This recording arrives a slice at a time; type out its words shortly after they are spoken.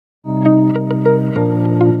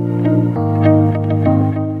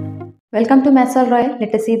Welcome to Maths Royal.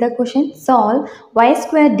 Let us see the question. Solve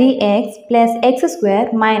y²dx plus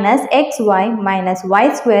x² minus xy minus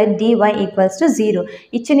y²dy equals to 0.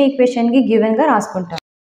 ఇచ్చిన equation కి given గా రాసుకుంటాం.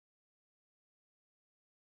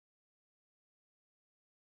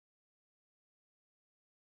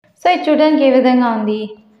 So ఇది చూడడానికి ఏ విధంగా ఉంది?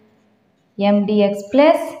 m dx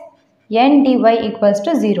plus n dy equals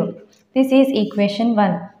to 0. This is equation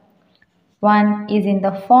 1. 1 is in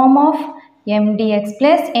the form of m dx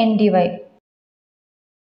plus n dy.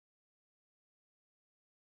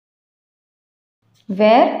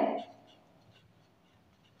 Where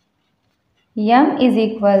m is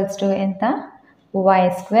equals to enta y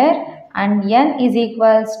square and n is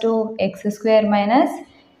equals to x square minus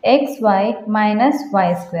xy minus y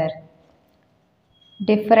square.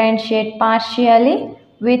 Differentiate partially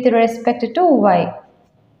with respect to y.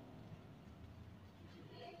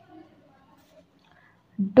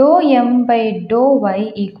 Dou m by dou y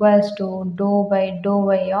equals to dou by dou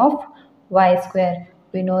y of y square.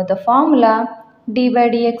 We know the formula. D by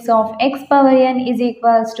dx of x power n is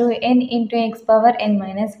equals to n into x power n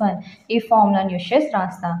minus 1. This formula use chesi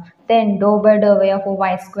rastam. Then dou by dou y of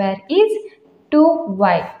y square is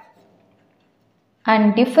 2y. And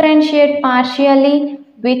differentiate partially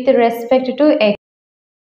with respect to x.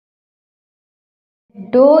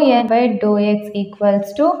 Dou n by dou x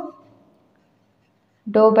equals to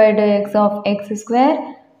dou by dou x of x square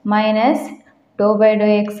minus dou by dou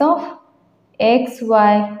x of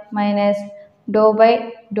xy minus dou by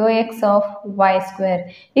dou x of y square.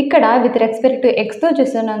 ఇక్కడ with respect to x తో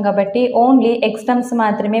చేస్తున్నాం కాబట్టి only x terms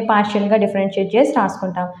మాత్రమే partial గా differentiate చేసి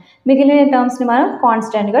రాసుకుంటాం. మిగిలిన terms ని మనం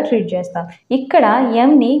కాన్స్టెంట్ గా ట్రీట్ చేస్తాం. ఇక్కడ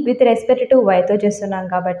m ని with respect to y తో చేస్తున్నాం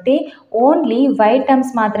కాబట్టి ఓన్లీ y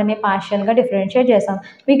టర్మ్స్ మాత్రమే పార్షియల్ గా డిఫరెన్షియేట్ చేస్తాం.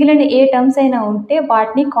 మిగిలిన ఏ టర్మ్స్ అయినా ఉంటే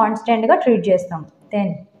వాటిని కాన్స్టెంట్ గా ట్రీట్ చేస్తాం.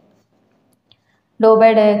 Then dou by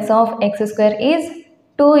dou x of x square is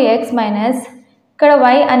 2x minus ఇక్కడ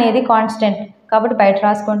y అనేది కాన్స్టెంట్ కాబట్టి బయట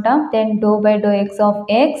రాసుకుంటాం. Then dou by dou x of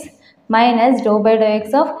x minus dou by dou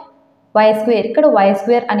x of y square. ఇక్కడ y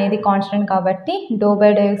square అనేది constant కాబట్టి dou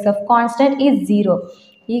by dou x of constant is 0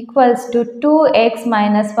 equals to 2x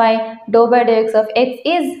minus y. Dou by dou x of x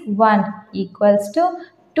is 1 equals to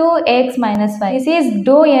 2x minus y. This is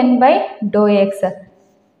dou n by dou x.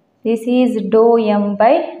 This is dou m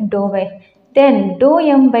by dou y. Then dou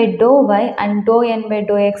m by dou y and dou n by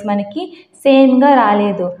dou x మనకి same గా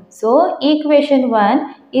రాలేదు. So equation 1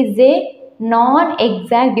 is a non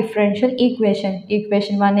exact differential equation.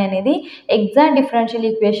 Equation 1 అనేది exact differential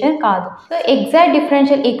equation కాదు. So exact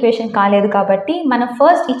differential equation కాలేదు కాబట్టి మనం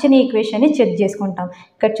first ఇచ్చిన equation ని చెక్ చేసుకుంటాం.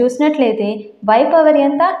 ఇక్కడ చూసినట్లయితే y పవర్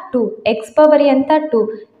ఎంత 2, x పవర్ ఎంత 2,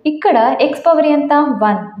 ఇక్కడ x పవర్ ఎంత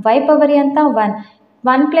 1, y పవర్ ఎంత 1.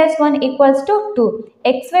 1 plus 1 equals to 2.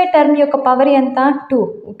 xy term యొక్క పవర్ ఎంత 2,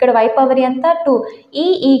 ఇక్కడ y పవర్ ఎంత 2. ఈ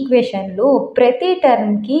ఈక్వేషన్లో ప్రతి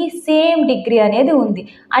టర్మ్కి సేమ్ డిగ్రీ అనేది ఉంది.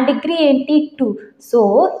 ఆ డిగ్రీ ఏంటి 2. So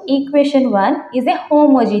equation 1 is a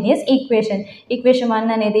homogeneous equation. Equation 1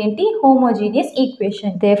 అనేది ఏంటి homogeneous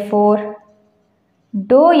equation. Therefore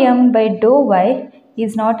dou m by dou y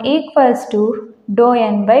is not equals to dou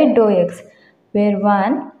n by dou x, where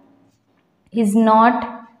 1 is not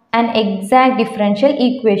an exact differential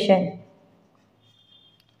equation.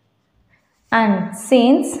 And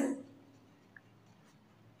since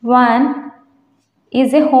 1 is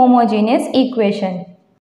a homogeneous equation.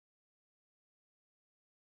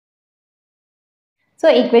 So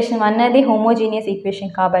equation 1 అనేది homogeneous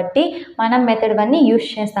equation కాబట్టి మనం method 1ని use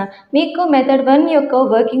చేస్తాం. మీకు method 1 యొక్క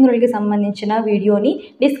working రూల్కి సంబంధించిన వీడియోని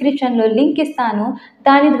డిస్క్రిప్షన్లో లింక్ ఇస్తాను.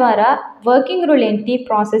 దాని ద్వారా వర్కింగ్ రూల్ ఏంటి,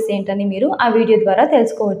 ప్రాసెస్ ఏంటని మీరు ఆ వీడియో ద్వారా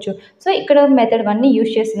తెలుసుకోవచ్చు. సో ఇక్కడ మెథడ్ 1ని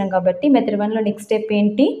యూజ్ చేస్తున్నాం కాబట్టి మెథడ్ 1లో నెక్స్ట్ స్టెప్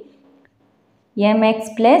ఏంటి, mx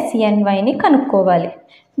ప్లస్ nyని కనుక్కోవాలి.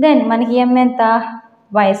 దెన్ మనకి m ఎంత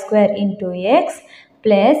y² into x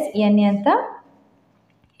plus n ఎంత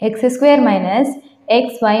x² minus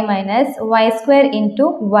xy minus y² into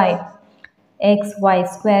y.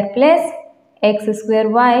 xy² plus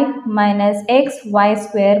x²y minus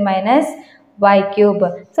xy² minus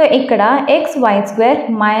y³. So ఇక్కడ xy²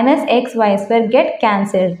 minus xy² get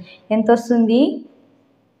cancelled. ఎంత వస్తుంది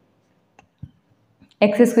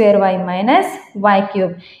x²y minus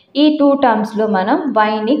y³. ఈ 2 టర్మ్స్లో మనం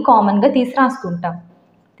yని కామన్గా తీసి రాసుకుంటాం.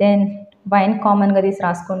 దెన్ yని కామన్గా తీసి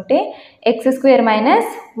రాసుకుంటే x² minus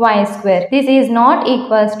y². This is not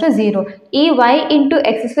equals to 0. ఈ y into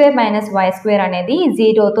x² minus y² అనేది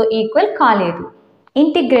 0తో ఈక్వల్ కాలేదు.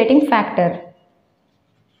 Integrating factor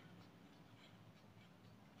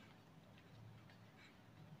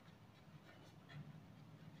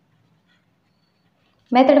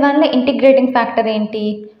method 1లో integrating factor ఏంటి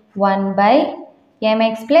 1 by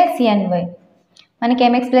mx plus ny. మనకి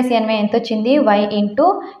mx plus ny ఎంత వచ్చింది? y into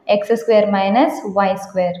x square minus y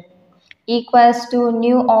square equals to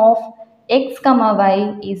nu of x comma y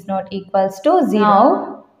is not equals to 0. Now,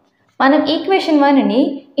 మనం equation 1ని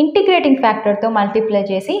integrating ఫ్యాక్టర్తో multiply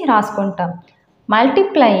చేసి రాసుకుంటాం.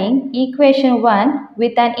 Multiplying equation 1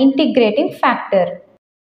 with an integrating factor.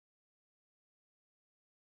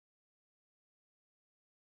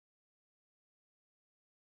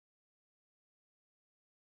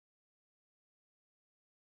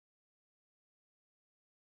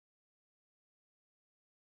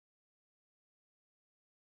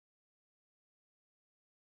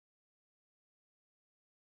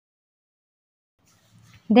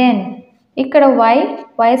 Then ఇక్కడ y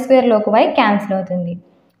square లోకి y cancel అవుతుంది.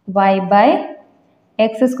 y by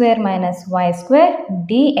X square minus y square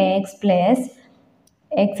dx plus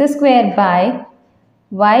X square by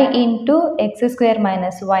y into X square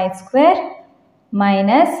minus y square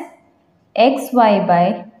minus xy by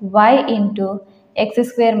y into X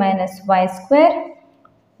square minus y square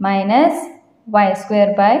minus y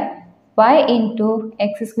square by y into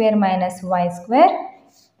X square minus y square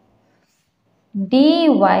dy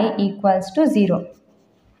equals to 0.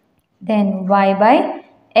 Then y by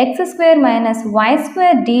x square minus y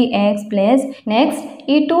square dx plus next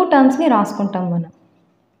ఈ 2 terms ని రాసుకుంటాం మనం.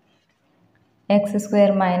 x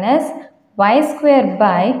square minus y square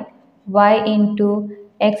by y into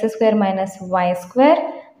x square minus y square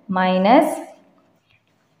minus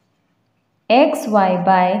xy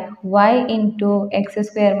by y into x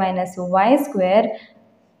square minus y square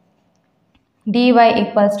dy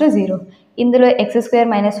equals to 0. ఇందులో x square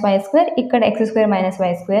minus y square ఇక్కడ x square minus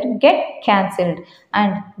y square get cancelled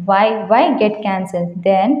and y get cancelled.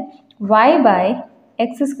 Then y by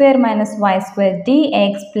x square minus y square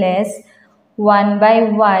dx plus 1 by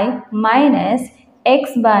y minus x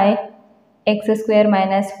by x square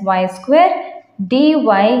minus y square dy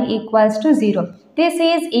equals to 0. This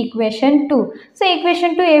is equation 2. So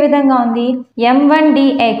equation 2 ఏ విధంగా ఉంది? m1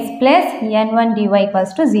 dx plus n1 dy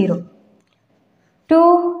equals to 0.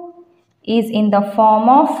 2 is in the form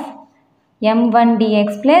of m1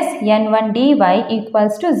 dx plus n1 dy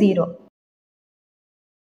equals to 0,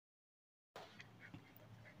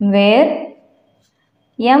 where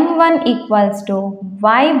m1 equals to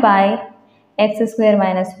y by x square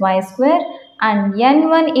minus y square and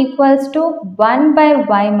n1 equals to 1 by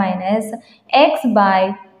y minus x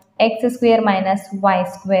by x square minus y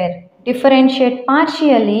square. Differentiate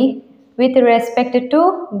partially with respect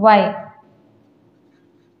to y.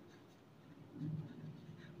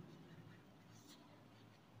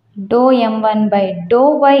 Dou m1 by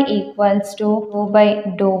dou y equals to dou by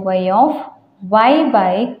dou y of y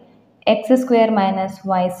by x square minus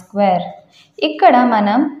y square. ఇక్కడ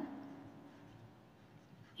మనం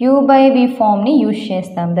u by v form ని use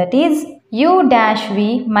చేస్తాం. That is u dash v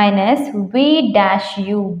minus v dash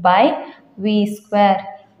u by v square.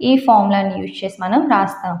 ఈ ఫార్ములాని use చేసి మనం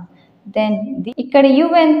రాస్తాం. Then ఇక్కడ u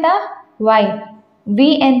ఎంత? y. v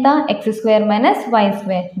ఎంత? x square minus y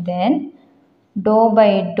square. Then dou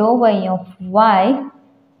by dou y of y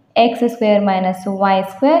x square minus y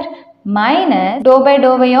square minus dou by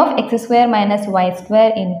dou y of x square minus y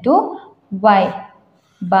square into y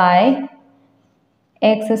by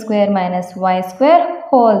x square minus y square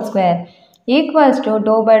whole square equals to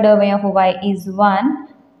dou by dou y of y is 1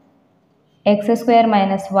 x square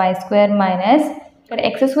minus y square minus ఇక్కడ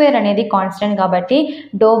x square అనేది constant కాబట్టి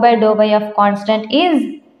dou by dou y of constant is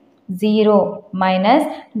 0 minus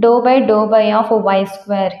dou by dou y of y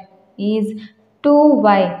square is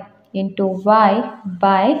 2y into y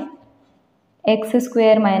by x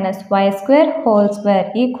square minus y square whole square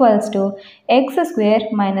equals to x square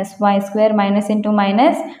minus y square minus into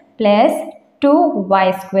minus plus 2y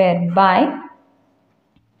square by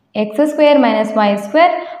x square minus y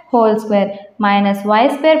square whole square minus y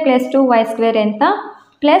square plus 2y square enta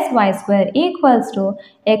plus y square equals to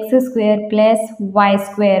x square plus y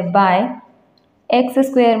square by x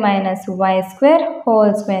square minus y square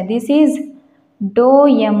whole square. This is dou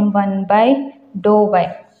m1 by dou y.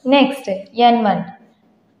 Next, n1.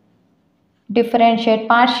 Differentiate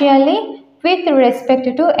partially with respect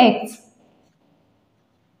to x.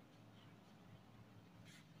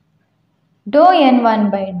 Dou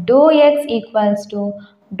n1 by dou x equals to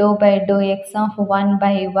dou by dou x of 1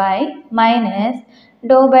 by y minus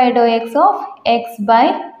dou by dou x of x by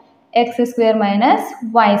x square minus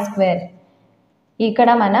y square. ఇక్కడ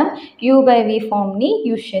మనం u by v form ని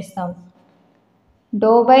use చేస్తాం.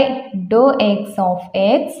 dou by dou x of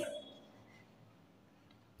x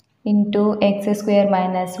into x square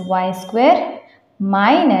minus y square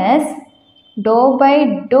minus dou by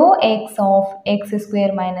dou x of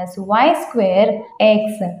x² minus y² x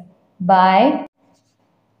by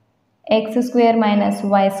x² minus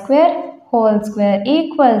y² whole square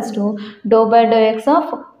equals to dou by dou x of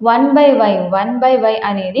 1 by y. 1 by y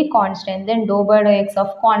అనేది constant. Then dou by dou x of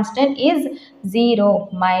constant is 0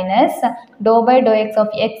 minus dou by dou x of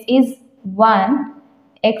x is 1.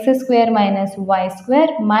 x² minus y²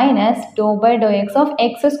 minus dou by dou x of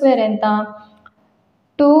x² ఎంత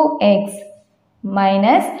 2x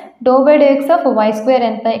minus dou by dou x of y²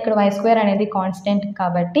 ఎంత ఇక్కడ y² అనేది constant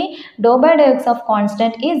కాబట్టి dou by dou x of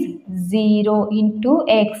constant is 0 into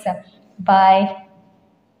x by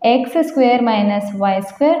x² minus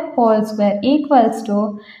y² whole square equals to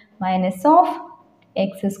minus of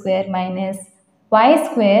x² minus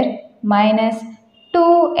y² minus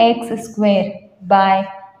 2x² by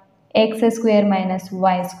x² minus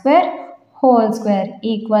y² whole square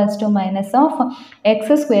equals to minus of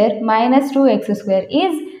x² minus 2x²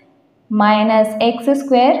 is minus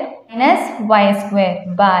x² minus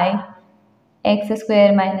y² by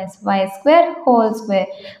x² minus y² whole square.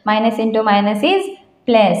 Minus into minus is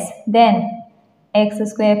plus. Then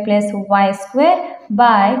x² plus y²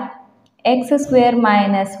 by x²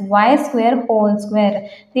 minus y² whole square.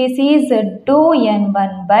 This is dou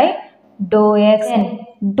n1 by dou x. Then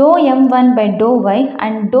dou m1 by dou y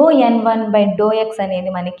and dou n1 by dou x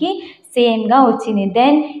అనేది మనకి same గా వచ్చింది.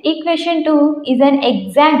 Then equation 2 is an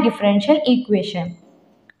exact differential equation.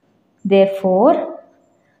 Therefore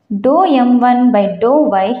dou m1 by dou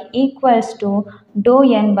y equals to dou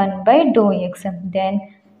n1 by dou x. Then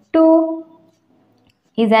 2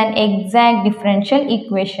 is an exact differential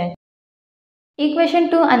equation. Equation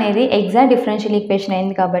 2 అనేది exact differential equation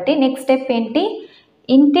అయింది కాబట్టి next step ఏంటి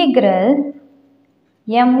integral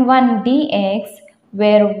m1 dx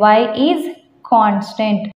where y is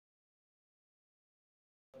constant.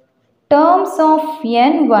 Terms of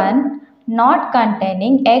n1 not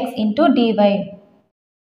containing x into dy.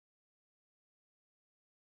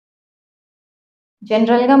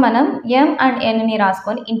 జనరల్గా మనం m and nని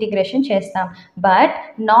రాసుకొని integration చేస్తాం but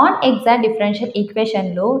non exact differential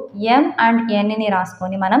ఈక్వేషన్లో m and nని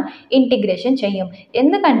రాసుకొని మనం ఇంటిగ్రేషన్ చెయ్యం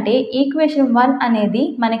ఎందుకంటే ఈక్వేషన్ 1 అనేది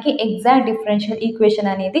మనకి ఎగ్జాక్ట్ డిఫరెన్షియల్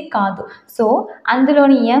ఈక్వేషన్ అనేది కాదు సో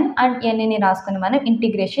అందులోని m అండ్ nని రాసుకొని మనం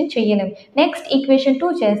ఇంటిగ్రేషన్ చెయ్యలేం నెక్స్ట్ ఈక్వేషన్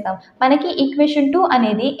 2 చేస్తాం మనకి ఈక్వేషన్ 2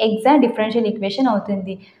 అనేది ఎగ్జాక్ట్ డిఫరెన్షియల్ ఈక్వేషన్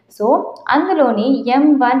అవుతుంది సో అందులోని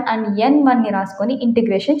m1 అండ్ n1ని రాసుకొని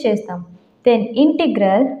ఇంటిగ్రేషన్ చేస్తాం then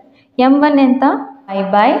integral m1 ఎంత y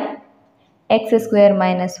by x²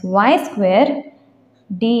 minus y²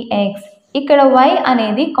 dx ఇక్కడ y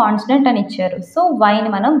అనేది కాన్స్టెంట్ అని ఇచ్చారు సో yని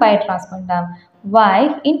మనం బయట రాసుకుంటాం y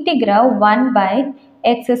integral 1 by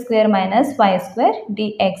x² minus y²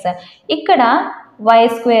 dx ఇక్కడ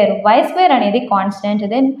y² అనేది constant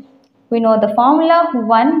then we know the formula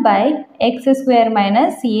 1 by x²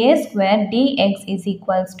 minus a² dx is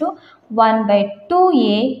equals to 1 by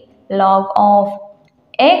 2a log of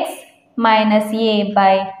x minus a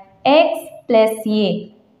by x plus a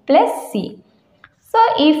plus c. So,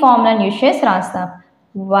 ఈ ఫార్ములాని use చేసి రాస్తాం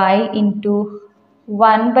y into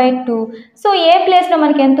 1 by 2. So ఏ ప్లేస్లో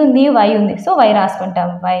మనకి ఎంత ఉంది y ఉంది so y రాసుకుంటాం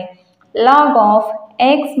y log of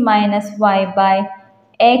x minus y by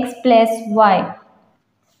x plus y.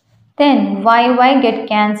 Then y get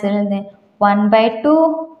cancelled. Then 1 by 2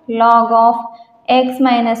 log of x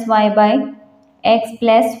minus y by x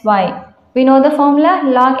plus y. We know the formula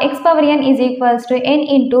log x power n is equals to n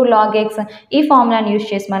into log x. ఈ ఫార్ములాని use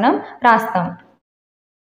చేసి మనం రాస్తాం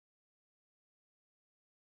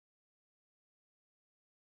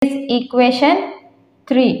equation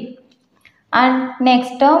 3 and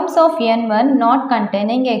next terms of n1 not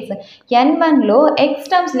containing x n1 లో x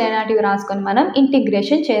terms లేనటివి రాసుకొని మనం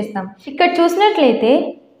integration చేస్తాం ఇక్కడ చూసినట్లయితే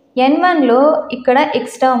n1లో ఇక్కడ x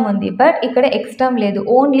టర్మ్ ఉంది బట్ ఇక్కడ x టర్మ్ లేదు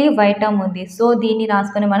ఓన్లీ y టర్మ్ ఉంది సో దీన్ని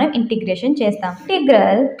రాసుకొని మనం ఇంటిగ్రేషన్ చేస్తాం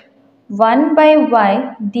integral 1 by y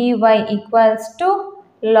dy equals to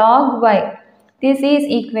log y. This is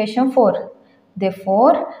equation 4.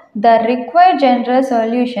 Therefore, the required general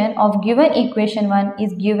solution of given equation 1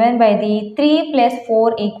 is given by the 3 plus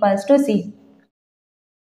 4 equals to c.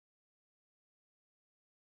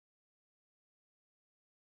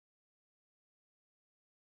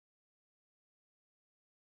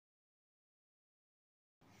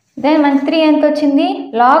 Then మనకి 3 ఎంత వచ్చింది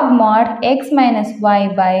log mod x minus y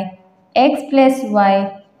by x plus y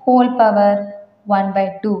whole power 1 by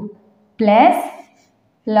 2 plus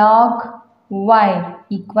log y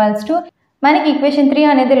equals to మనకి equation 3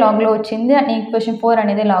 అనేది లాగ్లో వచ్చింది and equation 4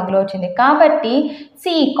 అనేది లాగ్లో వచ్చింది కాబట్టి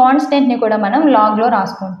c కాన్స్టెంట్ని కూడా మనం లాగ్లో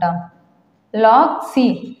రాసుకుంటాం log c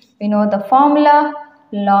we know the formula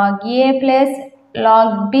log a plus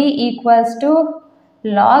log b equals to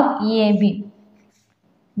log ab.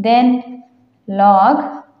 Then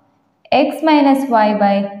log x minus y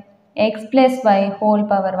by x plus y whole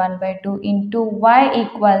power 1 by 2 into y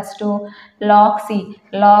equals to log c.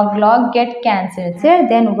 Log get cancelled. So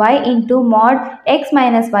then y into mod x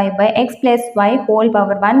minus y by x plus y whole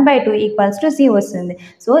power 1 by 2 equals to c వస్తుంది.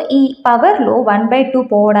 So ఈ పవర్లో 1 by 2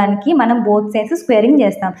 పోవడానికి మనం both sides squaring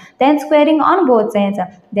చేస్తాం. Then squaring on both sides.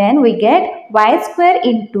 Then we get y square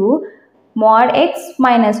into mod x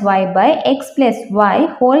minus y by x plus y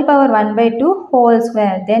whole power 1 by 2 whole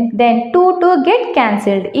square. Then 2 get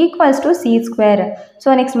cancelled equals to c square.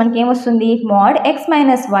 So next మనకి ఏమొస్తుంది mod x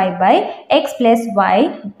minus y by x plus y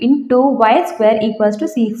into y square equals to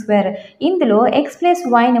c square. ఇందులో x plus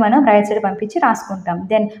y ని మనం right side పంపించి రాసుకుంటాం.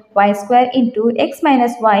 Then y square into x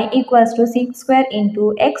minus y equals to c square into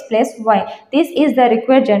x plus y. This is the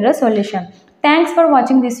required general solution. Thanks for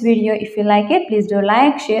watching this video. If you like it, please do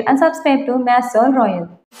like, share and subscribe to Maths Royal.